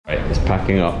It's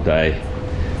packing up day.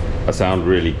 I sound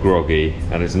really groggy,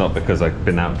 and it's not because I've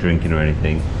been out drinking or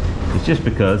anything. It's just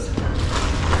because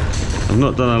I've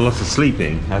not done a lot of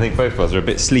sleeping. I think both of us are a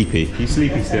bit sleepy. Are you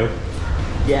sleepy still?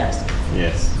 Yes.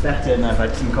 Yes. Better than I've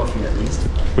had some coffee at least.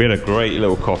 We had a great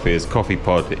little coffee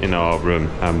pod in our room.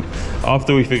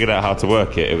 After we figured out how to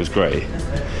work it, it was great.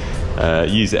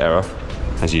 User error,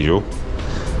 as usual.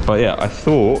 But yeah, I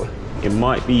thought it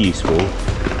might be useful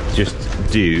to just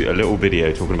do a little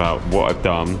video talking about what I've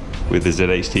done with the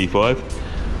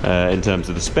ZH-T5 in terms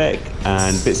of the spec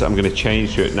and bits that I'm going to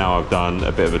change to it now I've done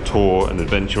a bit of a tour and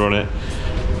adventure on it.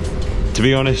 To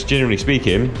be honest, generally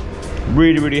speaking,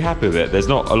 really happy with it. There's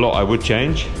not a lot I would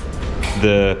change.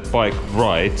 The bike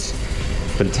rides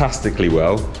fantastically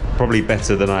well, probably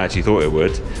better than I actually thought it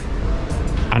would,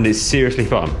 and it's seriously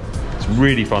fun. It's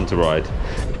really fun to ride.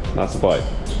 That's the bike.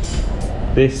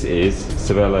 This is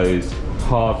Cervélo's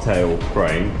hardtail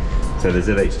frame, so the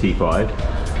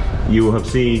ZH-T5. You will have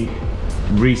seen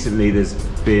recently there's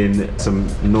been some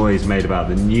noise made about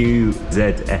the new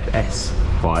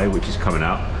ZFS5, which is coming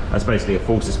out. That's basically a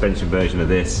full suspension version of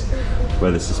this,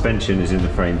 where the suspension is in the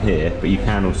frame here, but you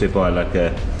can also buy like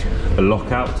a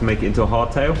lockout to make it into a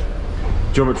hardtail.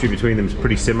 Geometry between them is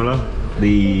pretty similar.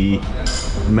 The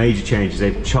major changes,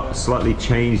 they've slightly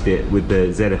changed it with the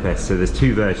ZFS. So there's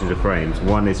two versions of frames.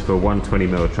 One is for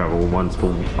 120mm travel and one's for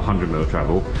 100mm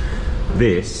travel.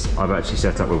 This I've actually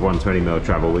set up with 120mm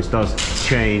travel, which does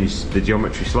change the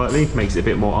geometry slightly, makes it a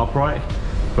bit more upright,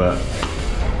 but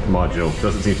marginal,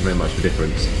 doesn't seem to make much of a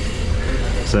difference.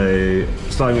 So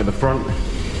starting at the front,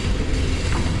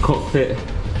 cockpit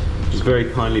is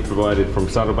very kindly provided from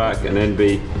Saddleback and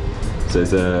NB. So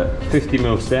it's a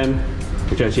 50mm stem,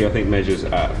 which actually I think measures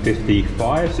at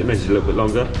 55, so it measures a little bit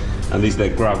longer. And these are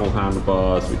their gravel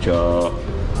handlebars, which are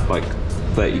like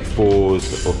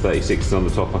 34s or 36s on the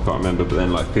top, I can't remember, but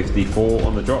then like 54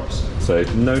 on the drops. So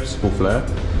noticeable flare,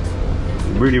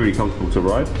 really comfortable to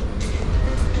ride.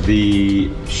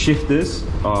 The shifters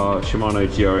are Shimano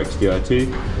GRX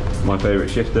Di2, my favourite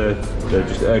shifter. They're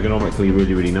just ergonomically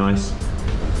really nice.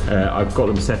 I've got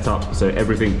them set up so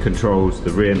everything controls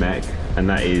the rear neck, and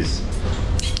that is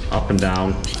up and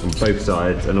down on both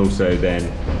sides, and also then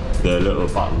the little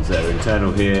buttons that are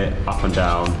internal here, up and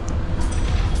down,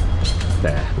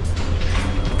 there.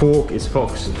 Fork is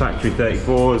Fox Factory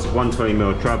 34s,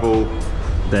 120mm travel.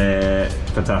 They're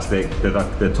fantastic. They're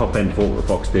like the top end fork that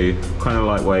Fox do. Kind of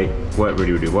lightweight, work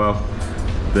really well.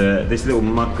 This little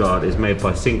mudguard is made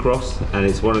by Syncross, and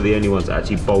it's one of the only ones that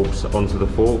actually bolts onto the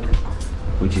fork,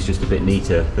 which is just a bit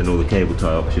neater than all the cable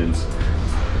tie options.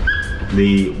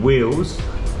 The wheels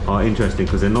are interesting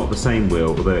because they're not the same wheel,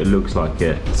 although it looks like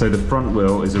it. So the front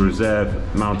wheel is a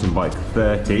Reserve mountain bike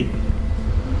 30.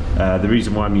 The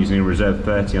reason why I'm using a Reserve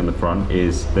 30 on the front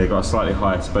is they've got a slightly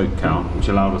higher spoke count, which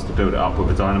allowed us to build it up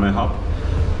with a dynamo hub.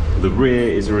 The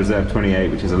rear is a Reserve 28,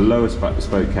 which is a lower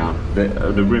spoke count.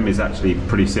 The rim is actually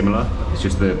pretty similar, it's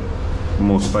just the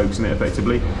more spokes in it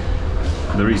effectively.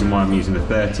 The reason why I'm using the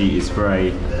 30 is for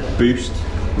a boost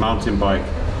mountain bike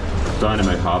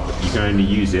dynamo hub. You can only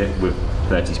use it with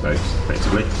 30 spokes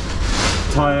effectively.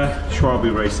 Tyre,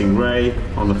 Schwalbe Racing Ray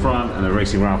on the front and a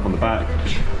Racing Ralph on the back.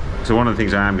 So one of the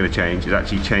things I am going to change is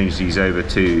actually change these over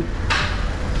to,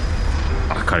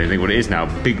 I can't even think what it is now,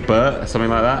 Big Burt, something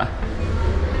like that.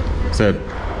 So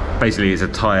basically it's a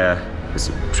tyre,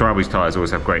 Schwalbe's tyres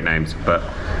always have great names, but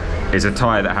it's a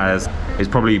tyre that has, it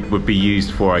probably would be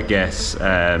used for, I guess,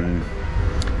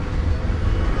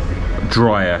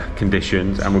 drier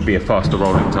conditions and would be a faster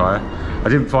rolling tyre. I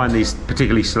didn't find these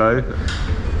particularly slow.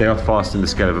 They are fast in the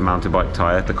scale of a mountain bike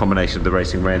tyre, the combination of the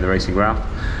Racing Ray and the Racing Ralph.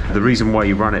 The reason why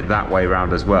you run it that way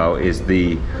around as well is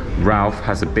the Ralph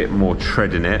has a bit more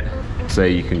tread in it, so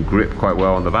you can grip quite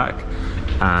well on the back,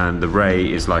 and the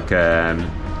Ray is like a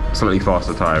slightly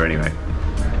faster tyre anyway.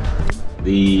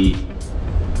 The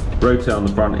rotor on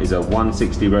the front is a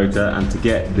 160 rotor, and to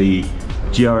get the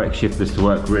GRX shifters to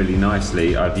work really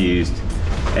nicely, I've used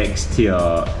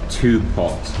XTR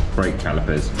 2-pot brake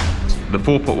calipers. The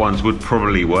 4-pot ones would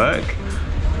probably work,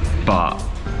 but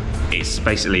it's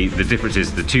basically, the difference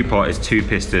is the 2-pot is 2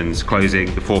 pistons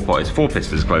closing, the 4-pot is 4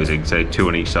 pistons closing, so 2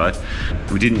 on each side.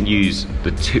 We didn't use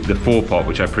the 4-pot,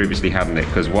 which I previously had in it,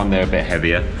 because 1, they're a bit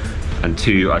heavier, and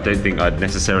 2, I don't think I'd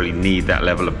necessarily need that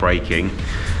level of braking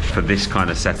for this kind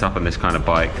of setup and this kind of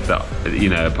bike, that, you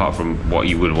know, apart from what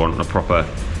you would want on a proper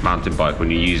mountain bike when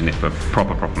you're using it for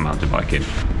proper mountain biking.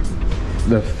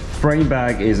 The frame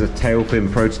bag is a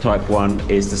Tailfin prototype one.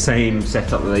 It's the same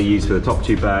setup that they use for the top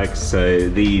 2 bags. So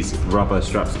these rubber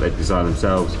straps that they've designed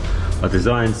themselves are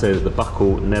designed so that the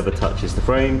buckle never touches the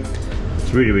frame.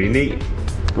 It's really neat.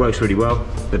 Works really well.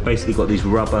 They've basically got these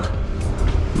rubber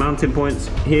mounting points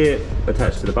here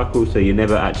attached to the buckle, so you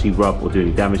never actually rub or do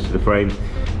any damage to the frame.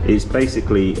 It's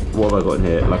basically, what have I got in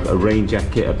here? Like a rain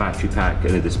jacket, a battery pack,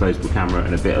 and a disposable camera,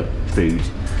 and a bit of food.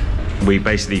 We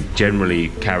basically generally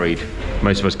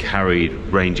most of us carried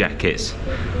rain jackets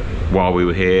while we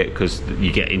were here, because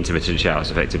you get intermittent showers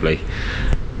effectively.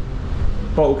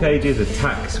 Bottle cages,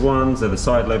 Attacus ones, are the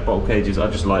side load bottle cages. I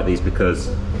just like these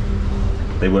because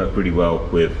they work really well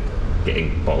with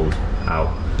getting bottles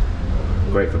out.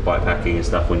 Great for bike packing and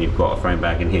stuff. When you've got a frame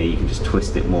bag in here, you can just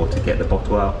twist it more to get the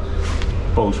bottle out.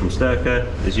 Bottles from Styrkr,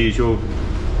 as usual.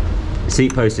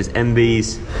 Seat post is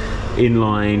MB's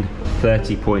inline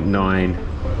 30.9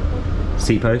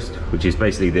 seat post, which is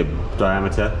basically the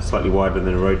diameter, slightly wider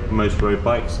than most road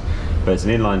bikes, but it's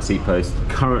an inline seat post,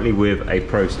 currently with a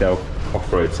Pro Stealth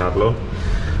off-road saddle on.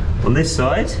 On this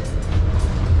side,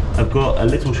 I've got a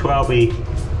little Schwalbe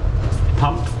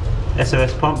pump,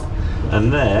 SOS pump,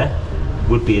 and there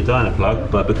would be a dyno plug,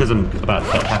 but because I'm about to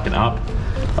start packing it up,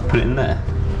 I put it in there.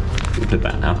 We'll put it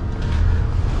back now.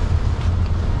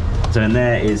 So in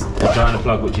there is a dyno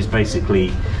plug, which is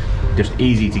basically just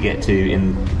easy to get to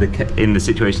in the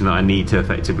situation that I need to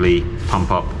effectively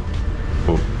pump up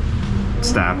or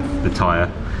stab the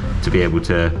tyre to be able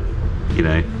to, you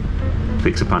know,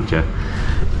 fix a puncture.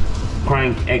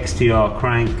 Crank, XTR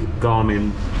crank,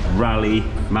 Garmin Rally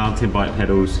mountain bike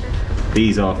pedals.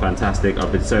 These are fantastic.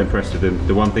 I've been so impressed with them.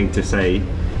 The one thing to say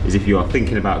is, if you are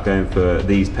thinking about going for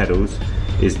these pedals,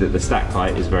 is that the stack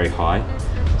height is very high.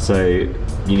 So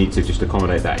you need to just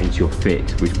accommodate that into your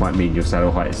fit, which might mean your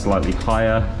saddle height is slightly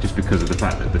higher, just because of the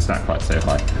fact that the stack height is so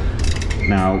high.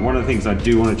 Now, one of the things I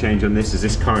do want to change on this is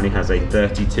this currently has a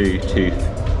 32 tooth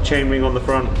chainring on the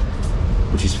front,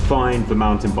 which is fine for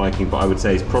mountain biking, but I would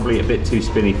say it's probably a bit too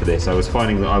spinny for this. I was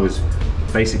finding that I was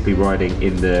basically riding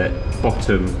in the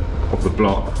bottom of the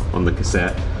block on the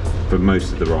cassette for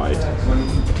most of the ride.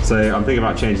 So I'm thinking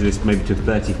about changing this maybe to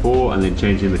 34 and then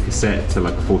changing the cassette to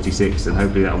like 46, and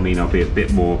hopefully that'll mean I'll be a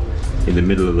bit more in the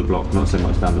middle of the block, not so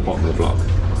much down the bottom of the block.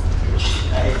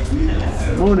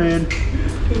 Morning.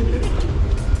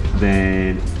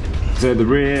 Then, so at the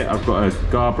rear I've got a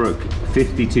Garbrook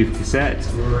 50 tooth cassette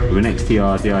with an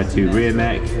XTR Di2 rear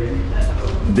mech.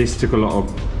 This took a lot of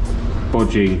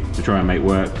bodging to try and make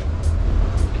work.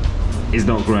 It's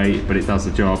not great, but it does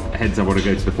the job. Hence I want to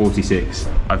go to the 46.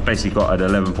 I've basically got an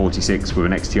 1146 with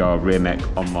an XTR rear mech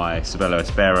on my Cervélo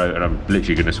Aspero, and I'm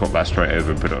literally going to swap that straight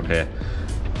over and put it on here.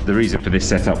 The reason for this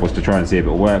setup was to try and see if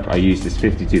it'll work. I used this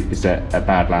 50 tooth cassette at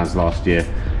Badlands last year.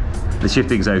 The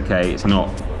shifting's okay. It's not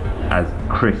as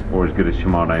crisp or as good as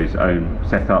Shimano's own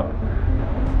setup,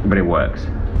 but it works.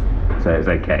 So it's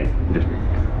okay. I'm just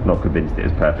not convinced it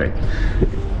is perfect.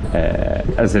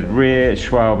 As a rear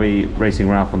Schwalbe Racing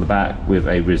Ralph on the back with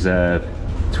a reserve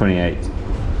 28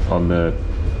 on the,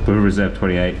 with a reserve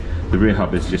 28. The rear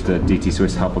hub is just a DT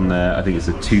Swiss hub on there. I think it's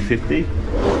a 250,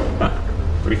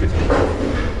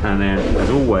 350. And then, as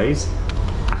always,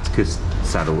 Attacus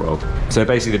saddle roll. So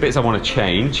basically, the bits I want to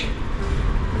change: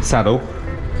 saddle.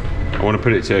 I want to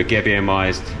put it to a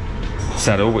Gebiomized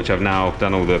saddle, which I've now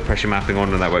done all the pressure mapping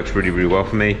on, and that works really, really well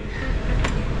for me.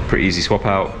 Pretty easy swap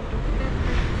out.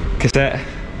 Cassette,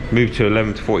 move to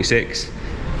 11 to 46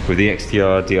 with the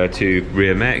XTR Di2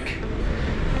 rear mech,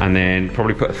 and then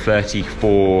probably put a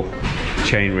 34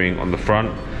 chainring on the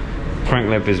front. Crank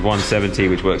length is 170,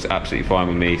 which works absolutely fine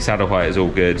with me. Saddle height is all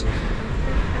good.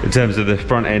 In terms of the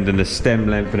front end and the stem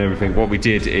length and everything, what we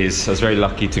did is, I was very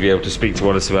lucky to be able to speak to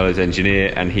one of Cervélo's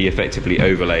engineer, and he effectively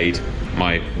overlaid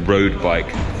my road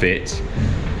bike fit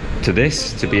to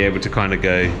this to be able to kind of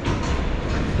go.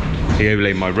 He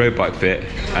overlaid my road bike fit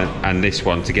and this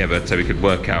one together so we could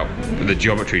work out the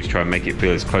geometry to try and make it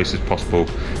feel as close as possible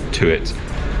to it.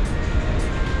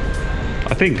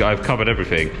 I think I've covered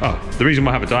everything. Oh, the reason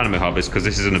why I have a dynamo hub is because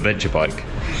this is an adventure bike,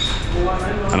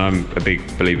 and I'm a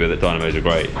big believer that dynamos are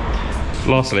great.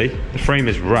 Lastly, the frame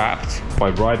is wrapped by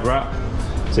Ride Wrap,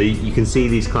 so you can see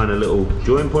these kind of little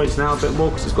join points now a bit more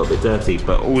because it's got a bit dirty,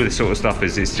 but all this sort of stuff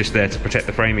is it's just there to protect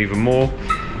the frame even more.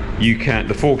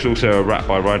 The forks also are wrapped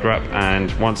by Ride Wrap,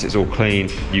 and once it's all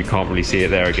clean, you can't really see it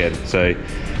there again. So,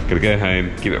 gonna go home,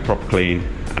 give it a proper clean,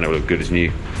 and it will look good as new.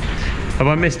 Have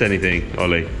I missed anything,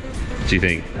 Ollie? Do you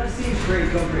think? That seems pretty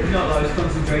comprehensive. Not that I was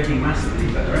concentrating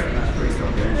massively, but I reckon that's pretty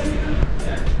comprehensive.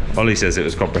 Yeah. Ollie says it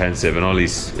was comprehensive, and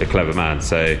Ollie's a clever man,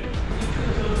 so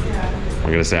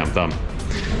I'm gonna say I'm done.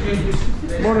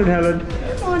 Morning, Helen.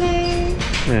 Morning.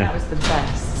 Yeah. That was the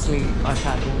best. sleep I've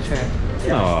had all trip.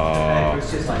 Yeah, it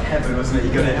was just like heaven, wasn't it?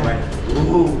 You got it and went,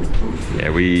 ooh. Yeah,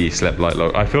 we slept like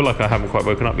long. I feel like I haven't quite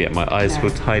woken up yet. My eyes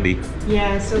feel tiny.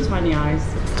 Yeah, still tiny eyes.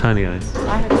 Tiny eyes.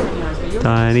 I have tiny eyes, but you're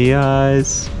Tiny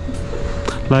eyes.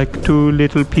 Like two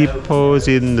little peepholes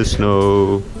in the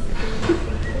snow.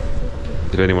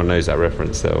 If anyone knows that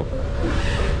reference, they'll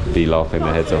be laughing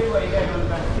their heads off.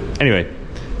 Anyway,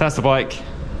 that's the bike.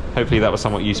 Hopefully that was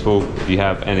somewhat useful. If you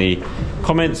have any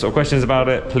comments or questions about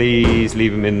it, please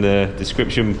leave them in the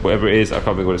description, whatever it is. I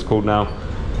can't think what it's called now.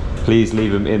 Please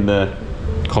leave them in the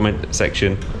comment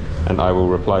section and I will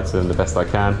reply to them the best I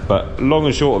can. But long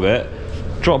and short of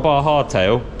it, drop bar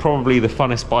hardtail, probably the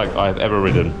funnest bike I've ever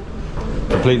ridden.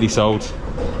 Completely sold.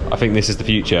 I think this is the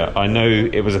future. I know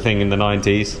it was a thing in the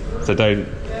 90s, so don't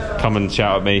come and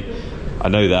shout at me. I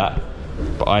know that,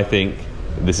 but I think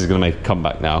this is going to make a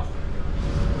comeback now.